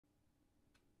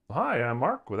Hi, I'm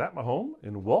Mark with AppMyHome,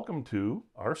 and welcome to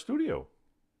our studio.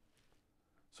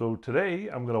 So today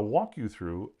I'm going to walk you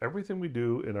through everything we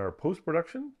do in our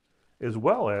post-production as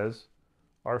well as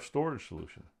our storage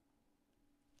solution.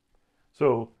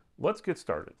 So let's get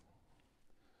started.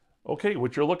 Okay,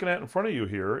 what you're looking at in front of you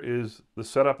here is the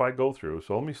setup I go through.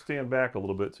 So let me stand back a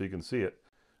little bit so you can see it.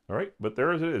 All right, but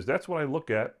there it is. That's what I look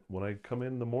at when I come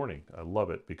in the morning. I love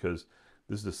it because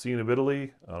this is the scene of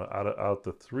Italy. Out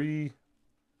the three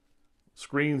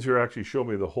screens here actually show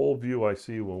me the whole view I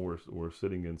see when we're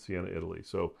sitting in Siena, Italy.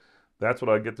 So that's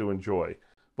what I get to enjoy.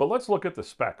 But let's look at the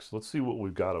specs. Let's see what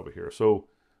we've got over here. So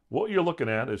what you're looking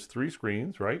at is three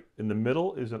screens, right? In the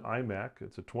middle is an iMac.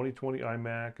 It's a 2020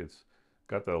 iMac. It's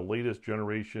got the latest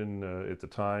generation at the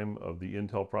time of the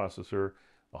Intel processor,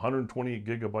 128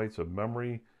 gigabytes of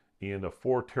memory, and a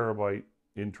 4 terabyte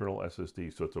internal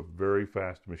SSD. So it's a very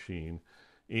fast machine.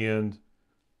 And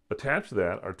attached to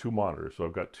that are two monitors. So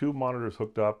I've got two monitors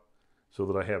hooked up so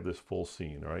that I have this full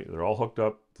scene, right? They're all hooked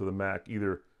up to the Mac,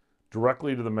 either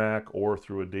directly to the Mac or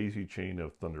through a daisy chain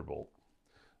of Thunderbolt.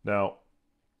 Now,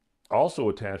 also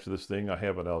attached to this thing, I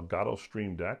have an Elgato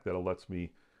Stream Deck that lets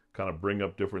me kind of bring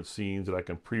up different scenes that I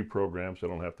can pre-program so I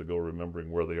don't have to go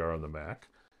remembering where they are on the Mac.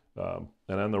 And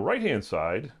on the right-hand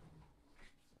side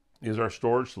is our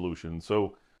storage solution.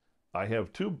 So I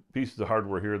have two pieces of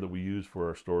hardware here that we use for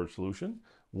our storage solution.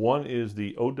 One is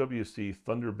the OWC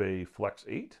Thunderbay Flex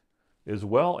 8, as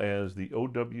well as the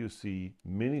OWC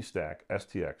MiniStack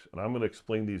STX. And I'm going to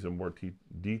explain these in more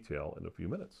detail in a few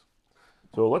minutes.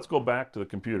 So let's go back to the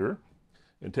computer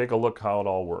and take a look how it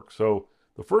all works. So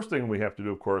the first thing we have to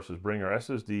do, of course, is bring our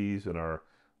SSDs and our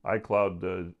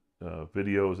iCloud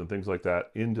videos and things like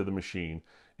that into the machine.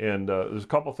 And there's a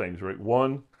couple things, right?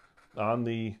 One, on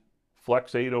the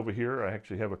Flex 8 over here, I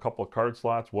actually have a couple of card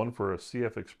slots, one for a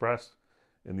CF Express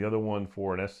and the other one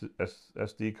for an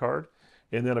SD card.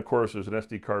 And then, of course, there's an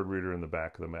SD card reader in the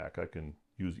back of the Mac. I can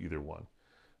use either one.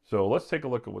 So let's take a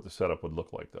look at what the setup would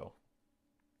look like, though.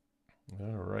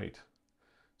 All right.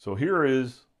 So here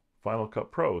is Final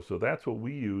Cut Pro. So that's what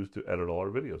we use to edit all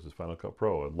our videos, is Final Cut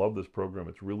Pro. I love this program.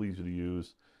 It's really easy to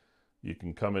use. You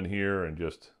can come in here and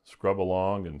just scrub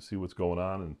along and see what's going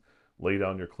on and lay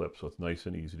down your clip. So it's nice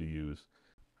and easy to use.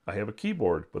 I have a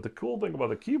keyboard, but the cool thing about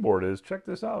the keyboard is, check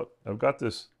this out. I've got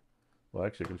this, well,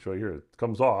 actually I can show you here. It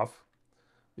comes off.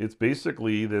 It's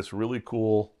basically this really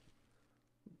cool,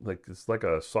 it's like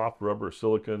a soft rubber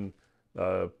silicone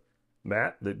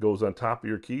mat that goes on top of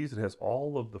your keys. It has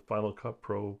all of the Final Cut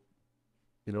Pro,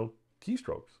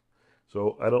 keystrokes.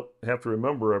 So I don't have to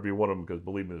remember every one of them, because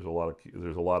believe me,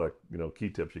 there's a lot of key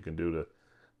tips you can do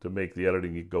to make the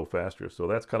editing go faster. So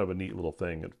that's kind of a neat little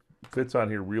thing. It fits on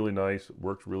here really nice. It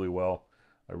works really well.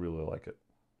 I really like it.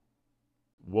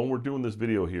 When we're doing this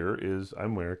video here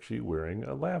I'm actually wearing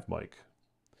a lav mic.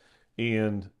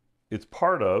 And it's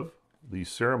part of the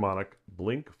Saramonic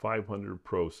Blink 500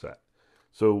 Pro set.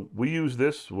 So we use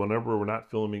this whenever we're not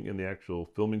filming in the actual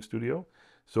filming studio.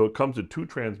 So it comes in two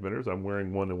transmitters. I'm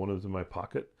wearing one and one is in my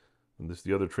pocket. And this is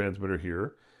the other transmitter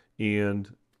here.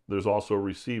 And there's also a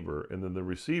receiver. And then the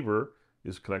receiver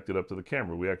is connected up to the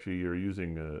camera. We actually are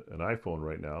using an iPhone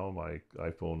right now, my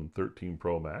iPhone 13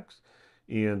 Pro Max.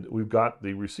 And we've got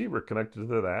the receiver connected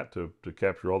to that to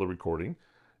capture all the recording.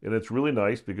 And it's really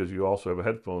nice because you also have a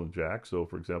headphone jack. So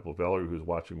for example, Valerie, who's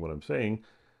watching what I'm saying,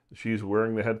 she's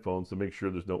wearing the headphones to make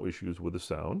sure there's no issues with the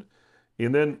sound.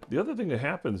 And then the other thing that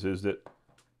happens is that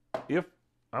if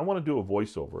I want to do a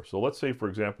voiceover, so let's say, for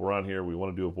example, we're on here, we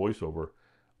want to do a voiceover,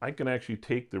 I can actually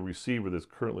take the receiver that's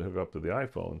currently hooked up to the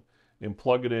iPhone and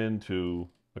plug it into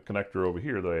a connector over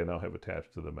here that I now have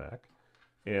attached to the Mac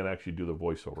and actually do the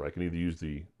voiceover. I can either use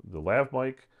the lav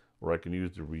mic, or I can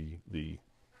use the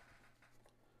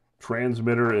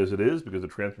transmitter as it is, because the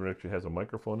transmitter actually has a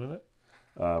microphone in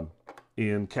it,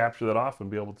 and capture that off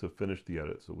and be able to finish the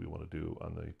edits that we want to do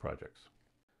on the projects.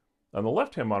 On the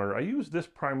left-hand monitor, I use this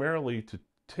primarily to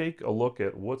take a look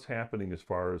at what's happening as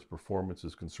far as performance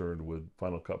is concerned with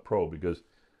Final Cut Pro, because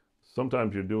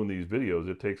sometimes you're doing these videos,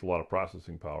 it takes a lot of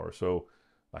processing power. So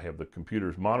I have the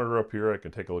computer's monitor up here. I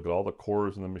can take a look at all the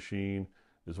cores in the machine,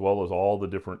 as well as all the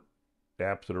different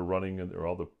apps that are running, or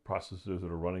all the processors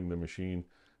that are running the machine.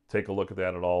 Take a look at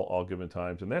that at all given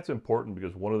times. And that's important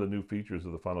because one of the new features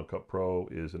of the Final Cut Pro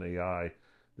is an AI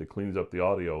that cleans up the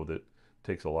audio that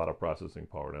takes a lot of processing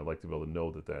power. And I'd like to be able to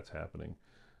know that that's happening.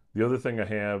 The other thing I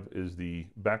have is the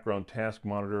background task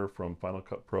monitor from Final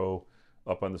Cut Pro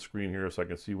up on the screen here, so I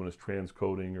can see when it's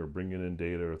transcoding or bringing in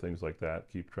data or things like that,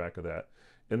 keep track of that.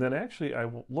 And then actually I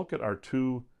will look at our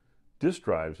two disk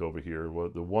drives over here. Well,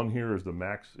 the one here is the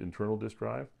Mac's internal disk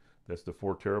drive. That's the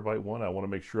 4 terabyte one. I want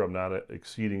to make sure I'm not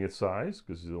exceeding its size,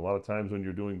 because a lot of times when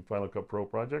you're doing Final Cut Pro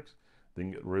projects, they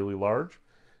can get really large,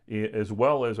 as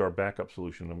well as our backup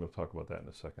solution. I'm going to talk about that in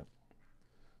a second.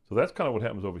 So that's kind of what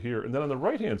happens over here. And then on the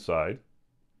right-hand side,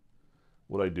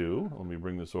 what I do, let me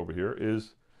bring this over here,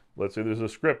 is let's say there's a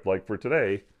script like for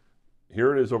today.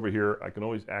 Here it is over here. I can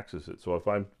always access it. So if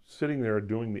I'm sitting there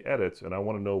doing the edits and I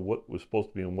want to know what was supposed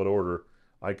to be in what order,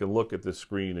 I can look at this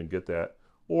screen and get that.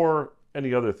 Or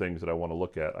any other things that I want to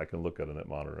look at, I can look at on that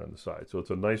monitor on the side. So it's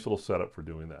a nice little setup for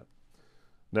doing that.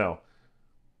 Now,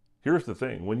 here's the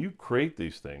thing. When you create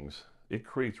these things, it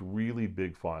creates really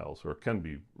big files, or it can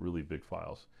be really big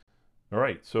files. All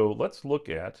right, so let's look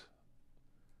at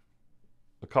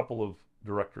a couple of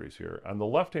directories here. On the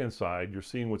left-hand side, you're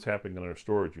seeing what's happening in our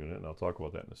storage unit, and I'll talk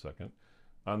about that in a second.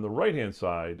 On the right-hand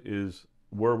side is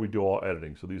where we do all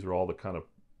editing. So these are all the kind of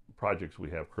projects we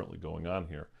have currently going on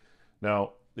here.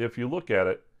 Now, if you look at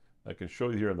it, I can show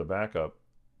you here in the backup,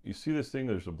 you see this thing,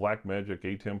 there's a Blackmagic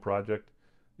A10 project.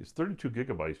 It's 32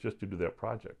 gigabytes just to do that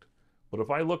project. But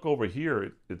if I look over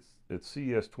here, it's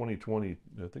CS 2020,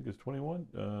 I think it's 21,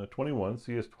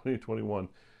 CS 2021.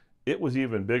 It was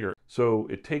even bigger. So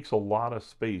it takes a lot of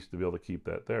space to be able to keep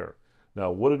that there.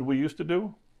 Now, what did we used to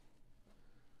do?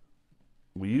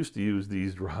 We used to use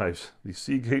these drives, these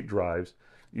Seagate drives.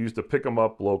 You used to pick them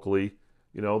up locally.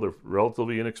 You know, they're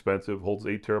relatively inexpensive, holds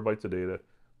 8 terabytes of data,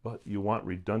 but you want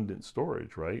redundant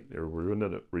storage, right? Or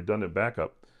redundant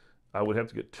backup. I would have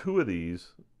to get 2 of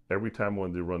these every time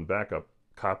when they run backup,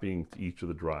 copying to each of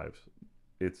the drives.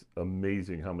 It's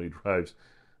amazing how many drives.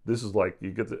 This is like,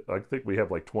 you get the, I think we have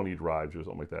like 20 drives or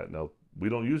something like that. Now, we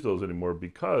don't use those anymore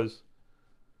because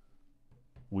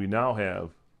we now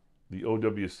have the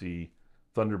OWC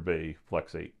Thunderbay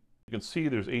Flex 8. You can see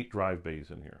there's 8 drive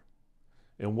bays in here.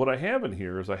 And what I have in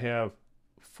here is I have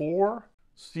 4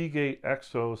 Seagate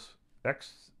Exos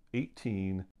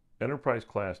X18 enterprise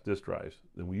class disk drives,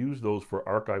 and we use those for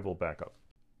archival backup.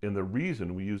 And the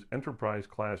reason we use enterprise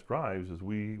class drives is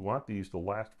we want these to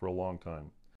last for a long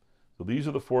time. So these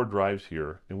are the 4 drives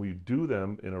here, and we do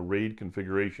them in a RAID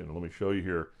configuration. Let me show you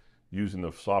here using the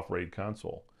SoftRAID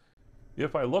console.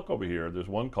 If I look over here, there's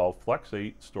one called Flex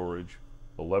 8 Storage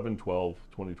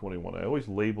 11/12/2021. I always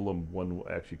label them when we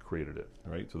actually created it.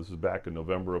 All right, so this is back in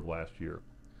November of last year.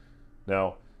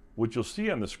 Now, what you'll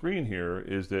see on the screen here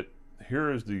is that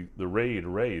here is the RAID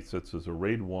array. It sets as a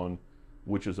RAID 1,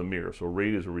 which is a mirror. So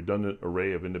RAID is a redundant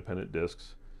array of independent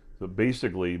disks. So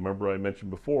basically, remember I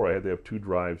mentioned before, I had to have 2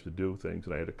 drives to do things,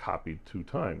 and I had to copy 2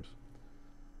 times.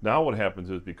 Now what happens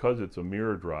is, because it's a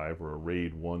mirror drive or a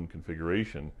RAID 1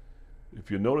 configuration, if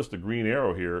you notice the green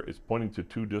arrow here, it's pointing to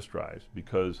 2 disk drives,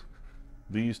 because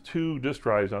these 2 disk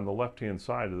drives on the left-hand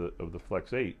side of the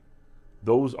Flex 8,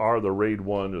 those are the RAID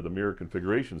 1 or the mirror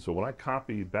configuration. So when I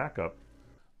copy backup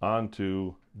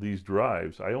onto these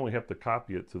drives, I only have to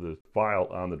copy it to the file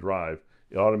on the drive.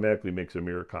 It automatically makes a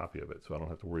mirror copy of it, so I don't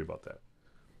have to worry about that.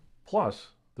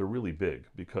 Plus, they're really big,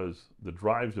 because the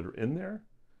drives that are in there,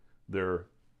 the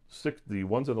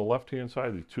ones on the left-hand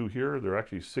side, the 2 here, they're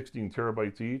actually 16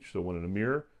 terabytes each. So when in a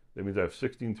mirror, that means I have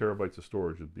 16 terabytes of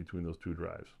storage between those 2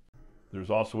 drives. There's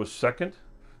also a second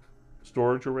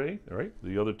storage array, all right?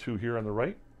 The other 2 here on the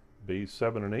right, bays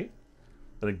 7 and 8.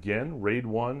 And again, RAID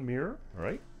 1 mirror, all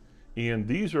right? And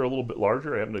these are a little bit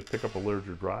larger. I happen to pick up a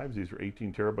larger drives. These are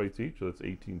 18 terabytes each, so that's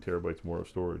 18 terabytes more of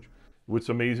storage. What's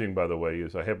amazing, by the way,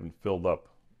 is I haven't filled up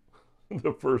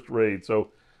the first RAID,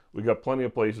 so we got plenty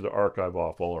of places to archive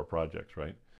off all our projects,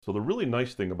 right? So the really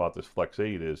nice thing about this Flex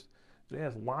 8 is it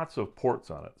has lots of ports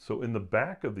on it. So in the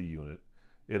back of the unit,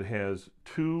 it has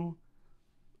 2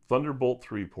 Thunderbolt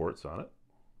 3 ports on it,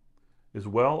 as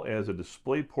well as a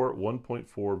DisplayPort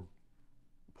 1.4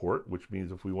 port, which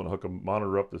means if we want to hook a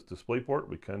monitor up this DisplayPort,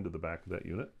 we can to the back of that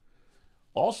unit.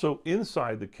 Also,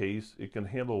 inside the case, it can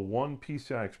handle 1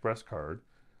 PCI Express card.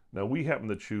 Now, we happen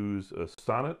to choose a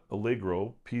Sonnet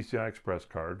Allegro PCI Express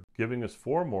card, giving us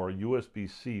 4 more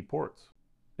USB-C ports.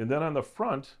 And then on the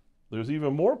front, there's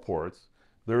even more ports.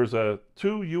 There's 2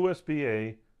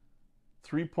 USB-A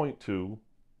 3.2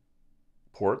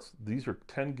 ports. These are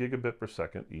 10 gigabit per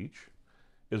second each,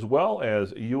 as well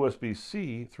as a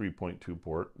USB-C 3.2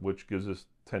 port, which gives us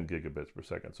 10 gigabits per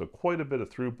second. So quite a bit of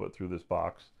throughput through this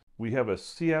box. We have a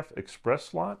CF Express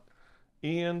slot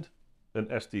and an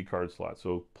SD card slot.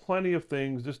 So plenty of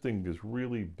things. This thing is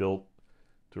really built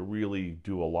to really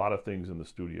do a lot of things in the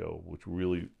studio, which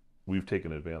really we've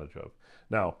taken advantage of.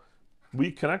 Now,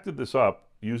 we connected this up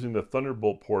using the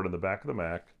Thunderbolt port in the back of the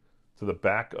Mac to the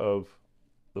back of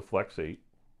the Flex 8.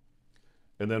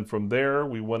 And then from there,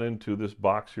 we went into this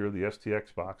box here, the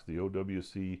STX box, the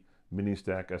OWC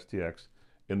MiniStack STX,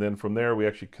 And then from there, we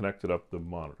actually connected up the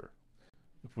monitor.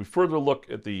 If we further look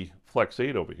at the Flex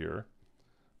 8 over here,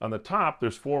 on the top,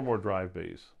 there's 4 more drive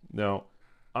bays. Now,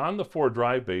 on the 4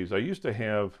 drive bays, I used to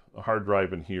have a hard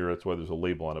drive in here. That's why there's a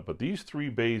label on it. But these 3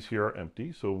 bays here are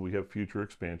empty, so we have future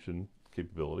expansion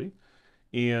capability.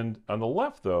 And on the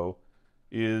left, though,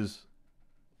 is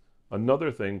another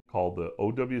thing called the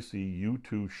OWC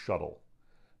U2 Shuttle.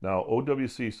 Now,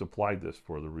 OWC supplied this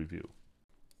for the review.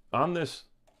 On this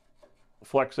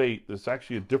Flex 8, there's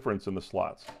actually a difference in the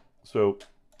slots. So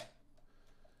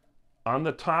on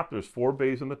the top, there's 4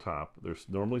 bays on the top. There's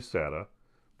normally SATA,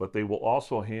 but they will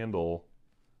also handle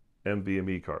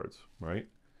NVMe cards, right?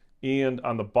 And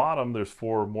on the bottom, there's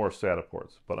 4 more SATA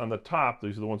ports. But on the top,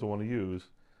 these are the ones I want to use.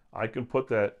 I can put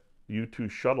that U2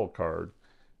 Shuttle card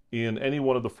in any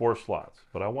one of the 4 slots,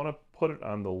 but I want to put it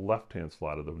on the left-hand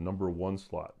slot of the number 1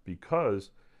 slot because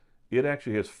it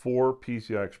actually has 4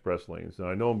 PCI Express lanes. Now,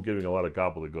 I know I'm giving a lot of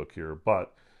gobbledygook here,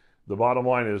 but the bottom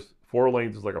line is 4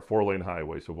 lanes is like a 4-lane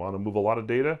highway. So if you want to move a lot of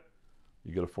data,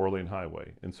 you get a 4-lane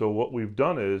highway. And so what we've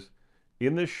done is,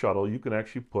 in this shuttle, you can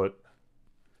actually put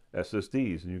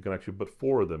SSDs, and you can actually put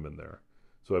 4 of them in there.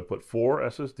 So I put 4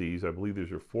 SSDs. I believe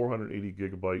these are 480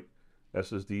 gigabyte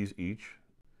SSDs each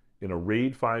in a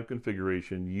RAID 5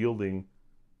 configuration, yielding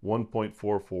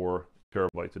 1.44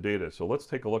 terabytes of data. So let's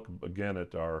take a look again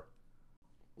at our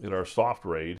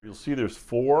SoftRAID. You'll see there's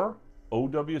 4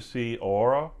 OWC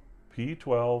Aura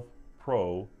P12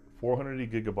 Pro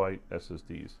 480 gigabyte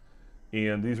SSDs,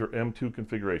 and these are M2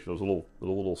 configuration. Those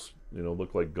little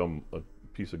look like gum, a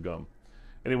piece of gum.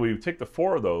 Anyway, we take the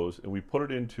 4 of those and we put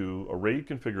it into a RAID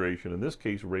configuration. In this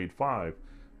case, RAID 5,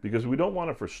 because we don't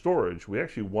want it for storage. We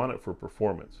actually want it for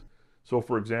performance. So,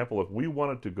 for example, if we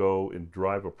wanted to go and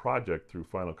drive a project through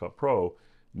Final Cut Pro,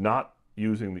 not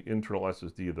using the internal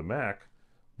SSD of the Mac,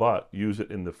 but use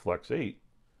it in the Flex 8,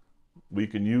 we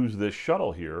can use this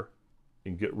shuttle here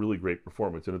and get really great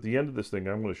performance. And at the end of this thing,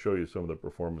 I'm going to show you some of the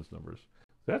performance numbers.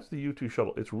 That's the U2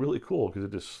 Shuttle. It's really cool because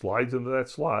it just slides into that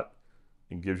slot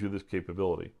and gives you this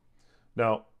capability.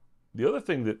 Now, the other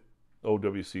thing that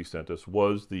OWC sent us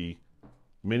was the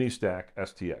MiniStack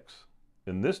STX.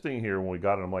 And this thing here, when we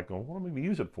got it, I'm like, well, what am I going to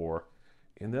use it for?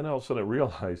 And then all of a sudden I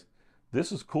realized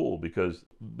this is cool because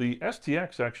the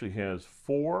STX actually has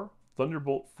 4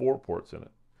 Thunderbolt 4 ports in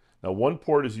it. Now, 1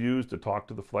 port is used to talk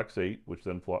to the Flex 8, which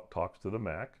then talks to the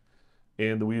Mac.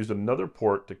 And we used another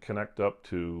port to connect up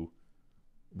to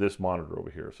this monitor over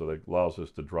here. So that allows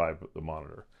us to drive the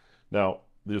monitor. Now,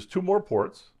 there's 2 more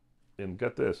ports. And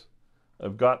get this,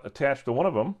 I've got attached to one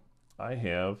of them, I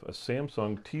have a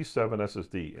Samsung T7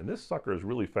 SSD. And this sucker is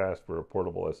really fast for a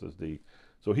portable SSD.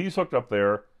 So he's hooked up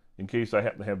there in case I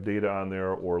happen to have data on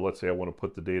there, or let's say I want to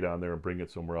put the data on there and bring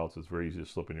it somewhere else. It's very easy to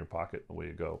slip in your pocket and away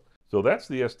you go. So that's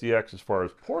the STX as far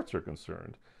as ports are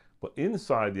concerned. But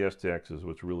inside the STX is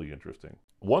what's really interesting.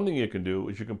 One thing you can do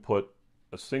is you can put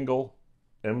a single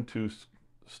M2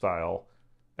 style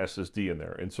SSD in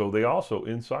there. And so they also,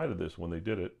 inside of this, when they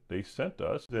did it, they sent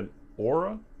us an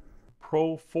Aura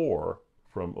Pro 4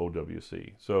 from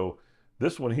OWC. So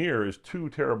this one here is 2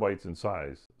 terabytes in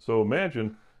size. So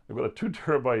imagine I've got a 2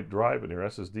 terabyte drive in here,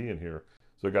 SSD in here.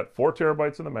 So I've got 4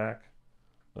 terabytes in the Mac.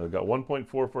 I've got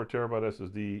 1.44 terabyte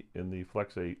SSD in the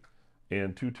Flex 8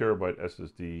 and 2 terabyte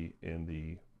SSD in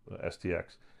the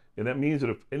STX. And that means that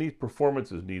if any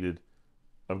performance is needed,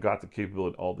 I've got the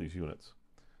capability in all these units.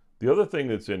 The other thing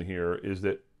that's in here is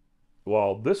that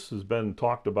while this has been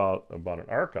talked about an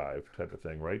archive type of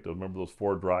thing, right? Remember those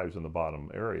 4 drives in the bottom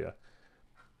area?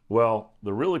 Well,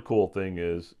 the really cool thing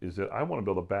is that I want to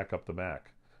be able to back up the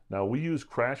Mac. Now, we use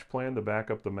CrashPlan to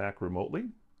back up the Mac remotely,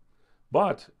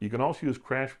 but you can also use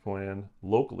CrashPlan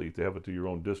locally to have it to your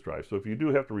own disk drive. So if you do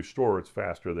have to restore, it's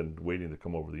faster than waiting to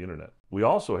come over the internet. We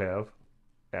also have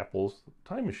Apple's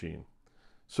Time Machine.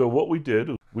 So what we did,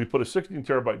 we put a 16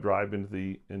 terabyte drive into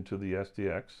the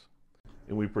STX,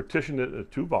 and we partitioned it into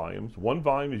 2 volumes. One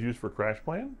volume is used for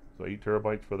CrashPlan, so 8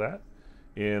 terabytes for that,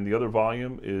 and the other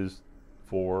volume is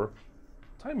for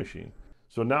Time Machine.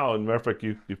 So now, as a matter of fact,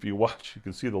 if you watch, you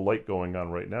can see the light going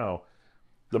on right now.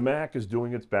 The Mac is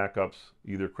doing its backups,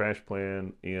 either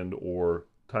CrashPlan and or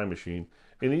Time Machine,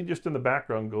 and he just in the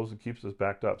background goes and keeps us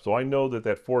backed up. So I know that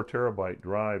that 4 terabyte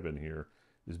drive in here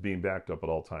is being backed up at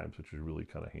all times, which is really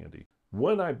kind of handy.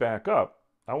 When I back up,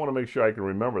 I want to make sure I can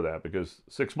remember that, because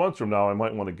 6 months from now, I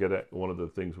might want to get at one of the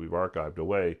things we've archived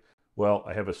away. Well,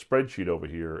 I have a spreadsheet over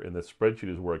here, and that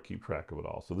spreadsheet is where I keep track of it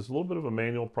all. So this is a little bit of a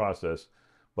manual process,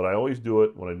 but I always do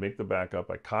it when I make the backup.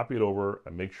 I copy it over, I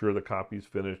make sure the copy is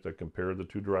finished, I compare the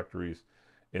 2 directories,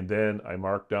 and then I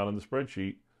mark down in the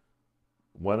spreadsheet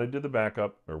when I did the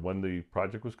backup or when the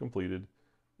project was completed,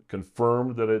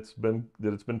 confirmed that it's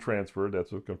been transferred.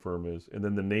 That's what confirm is, and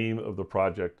then the name of the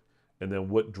project, and then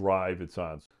what drive it's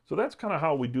on. So that's kind of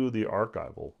how we do the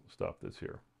archival stuff that's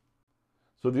here.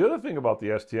 So the other thing about the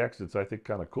STX that's I think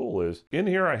kind of cool is in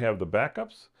here I have the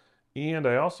backups, and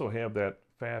I also have that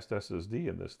fast SSD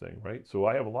in this thing, right? So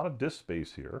I have a lot of disk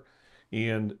space here,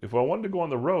 and if I wanted to go on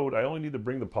the road, I only need to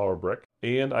bring the power brick,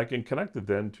 and I can connect it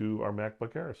then to our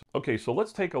MacBook Air. Okay, so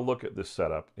let's take a look at this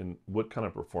setup and what kind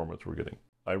of performance we're getting.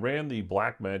 I ran the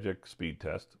Blackmagic speed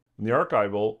test. In the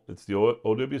archival, it's the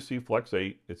OWC Flex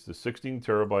 8. It's the 16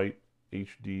 terabyte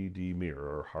HDD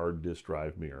mirror, or hard disk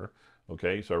drive mirror.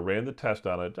 Okay, so I ran the test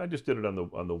on it. I just did it on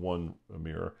the one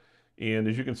mirror. And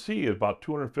as you can see, it's about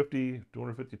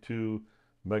 252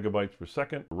 megabytes per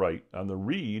second. Right, on the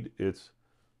read, it's,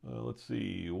 let's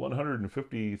see,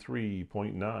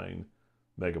 153.9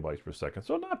 megabytes per second.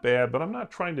 So not bad, but I'm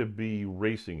not trying to be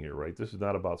racing here, right? This is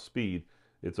not about speed.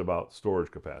 It's about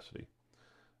storage capacity.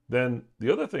 Then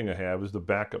the other thing I have is the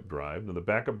backup drive. Now the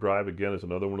backup drive, again, is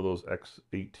another one of those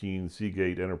X18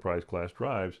 Seagate Enterprise class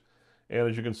drives. And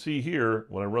as you can see here,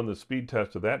 when I run the speed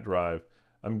test of that drive,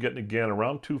 I'm getting again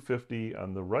around 250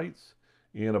 on the writes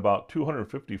and about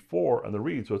 254 on the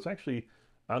reads. So it's actually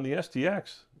on the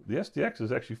STX. The STX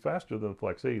is actually faster than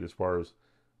Flex 8 as far as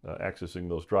accessing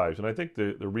those drives. And I think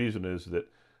the reason is that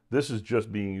this is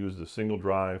just being used as a single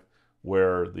drive,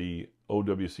 where the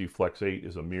OWC Flex 8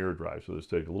 is a mirror drive. So this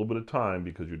takes a little bit of time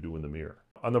because you're doing the mirror.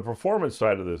 On the performance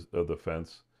side of the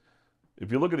fence,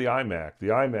 if you look at the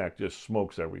iMac just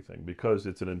smokes everything because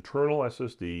it's an internal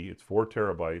SSD. It's 4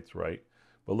 terabytes, right?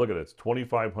 But look at it, it's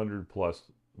 2,500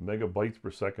 plus megabytes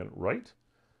per second write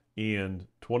and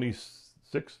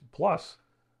 26 plus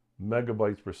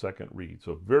megabytes per second read.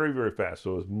 So very, very fast.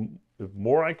 So if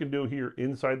more I can do here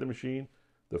inside the machine,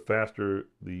 the faster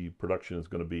the production is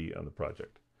going to be on the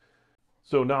project.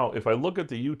 So now if I look at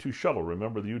the U2 Shuttle,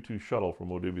 remember the U2 Shuttle from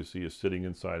OWC is sitting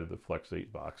inside of the Flex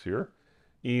 8 box here.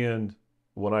 And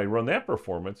when I run that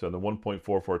performance on the 1.44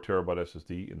 terabyte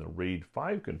SSD in the RAID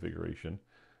 5 configuration,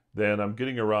 then I'm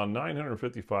getting around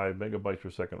 955 megabytes per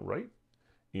second write.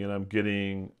 And I'm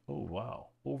getting, oh wow,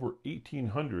 over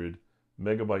 1,800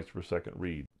 megabytes per second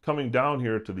read. Coming down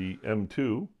here to the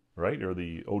M2, right, or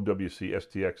the OWC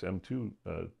STX M2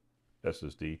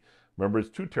 SSD. Remember, it's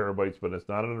 2 terabytes, but it's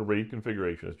not in a RAID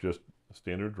configuration. It's just a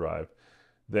standard drive.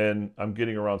 Then I'm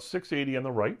getting around 680 on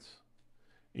the writes,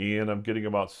 and I'm getting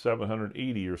about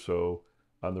 780 or so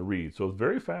on the read. So it's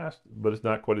very fast, but it's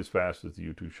not quite as fast as the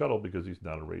U2 Shuttle because he's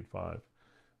not a RAID 5,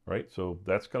 right? So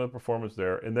that's kind of performance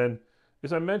there. And then,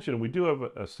 as I mentioned, we do have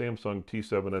a Samsung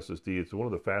T7 SSD. It's one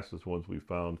of the fastest ones we've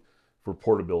found for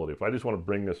portability. If I just want to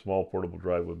bring a small portable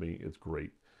drive with me, it's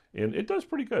great. And it does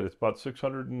pretty good. It's about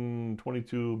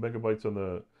 622 megabytes on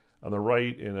the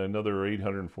write and another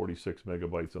 846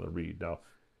 megabytes on the read. Now,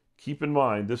 keep in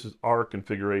mind, this is our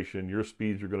configuration. Your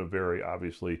speeds are going to vary,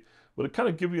 obviously. But it kind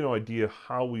of gives you an idea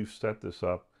how we've set this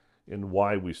up and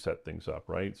why we set things up,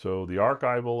 right? So the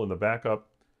archival and the backup,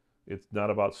 it's not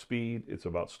about speed. It's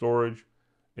about storage.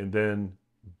 And then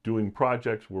doing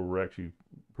projects where we're actually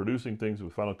producing things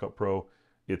with Final Cut Pro,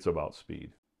 it's about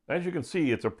speed. As you can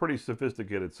see, it's a pretty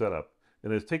sophisticated setup,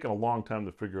 and it's taken a long time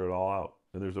to figure it all out.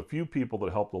 And there's a few people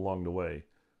that helped along the way.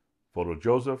 Photo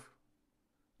Joseph,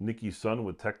 Nikki's son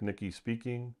with Tech Nikki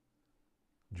Speaking,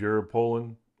 Jared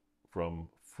Poland from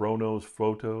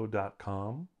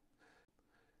fronosphoto.com,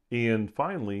 and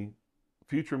finally,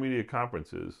 Future Media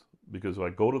Conferences, because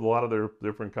I go to a lot of their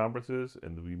different conferences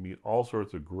and we meet all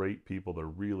sorts of great people that are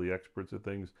really experts at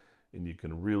things, and you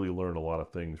can really learn a lot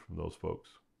of things from those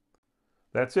folks.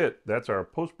 That's it. That's our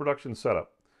post-production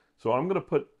setup. So I'm going to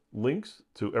put links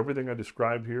to everything I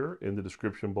described here in the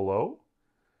description below.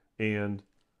 And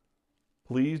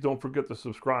please don't forget to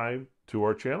subscribe to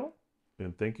our channel.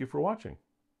 And thank you for watching.